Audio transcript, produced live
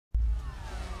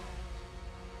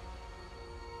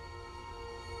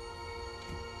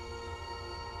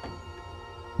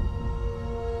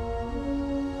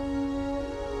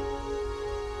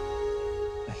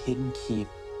hidden key,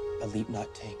 a leap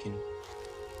not taken.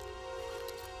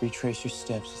 Retrace your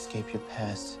steps, escape your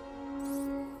past,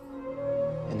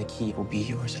 and the key will be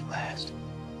yours at last.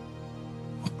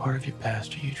 What part of your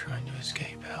past are you trying to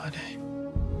escape, Halliday?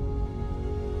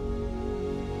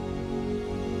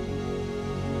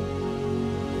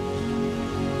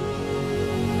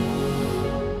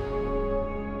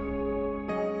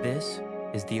 This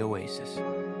is the OASIS,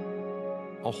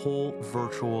 a whole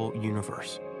virtual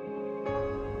universe.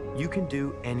 You can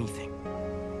do anything,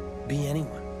 be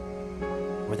anyone,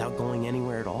 without going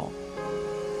anywhere at all.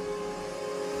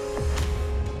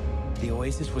 The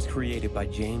OASIS was created by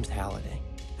James Halliday,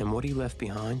 and what he left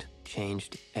behind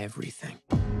changed everything.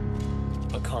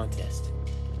 A contest,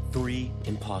 3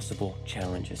 impossible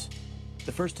challenges.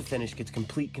 The first to finish gets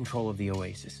complete control of the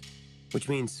OASIS, which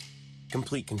means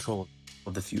complete control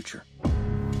of the future.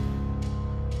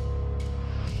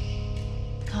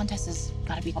 The contest has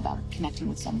got to be about connecting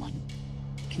with someone,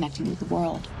 connecting with the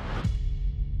world.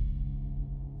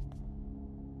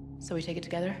 So we take it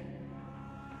together?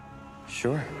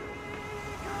 Sure.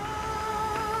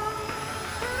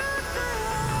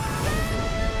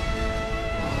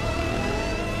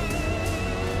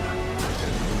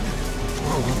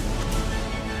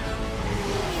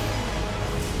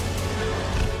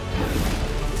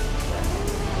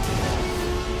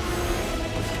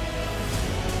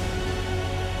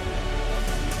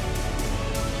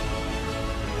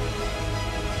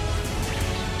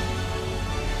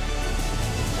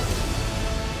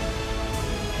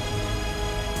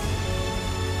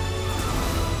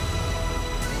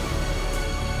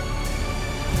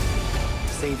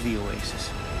 Save the OASIS.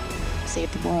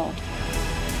 Save the world.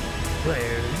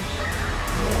 Players,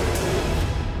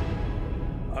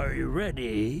 are you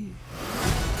ready?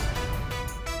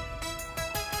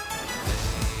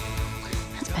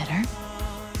 That's better.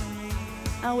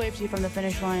 I'll wave to you from the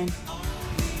finish line.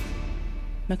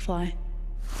 McFly.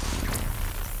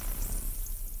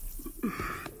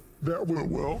 That went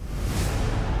well.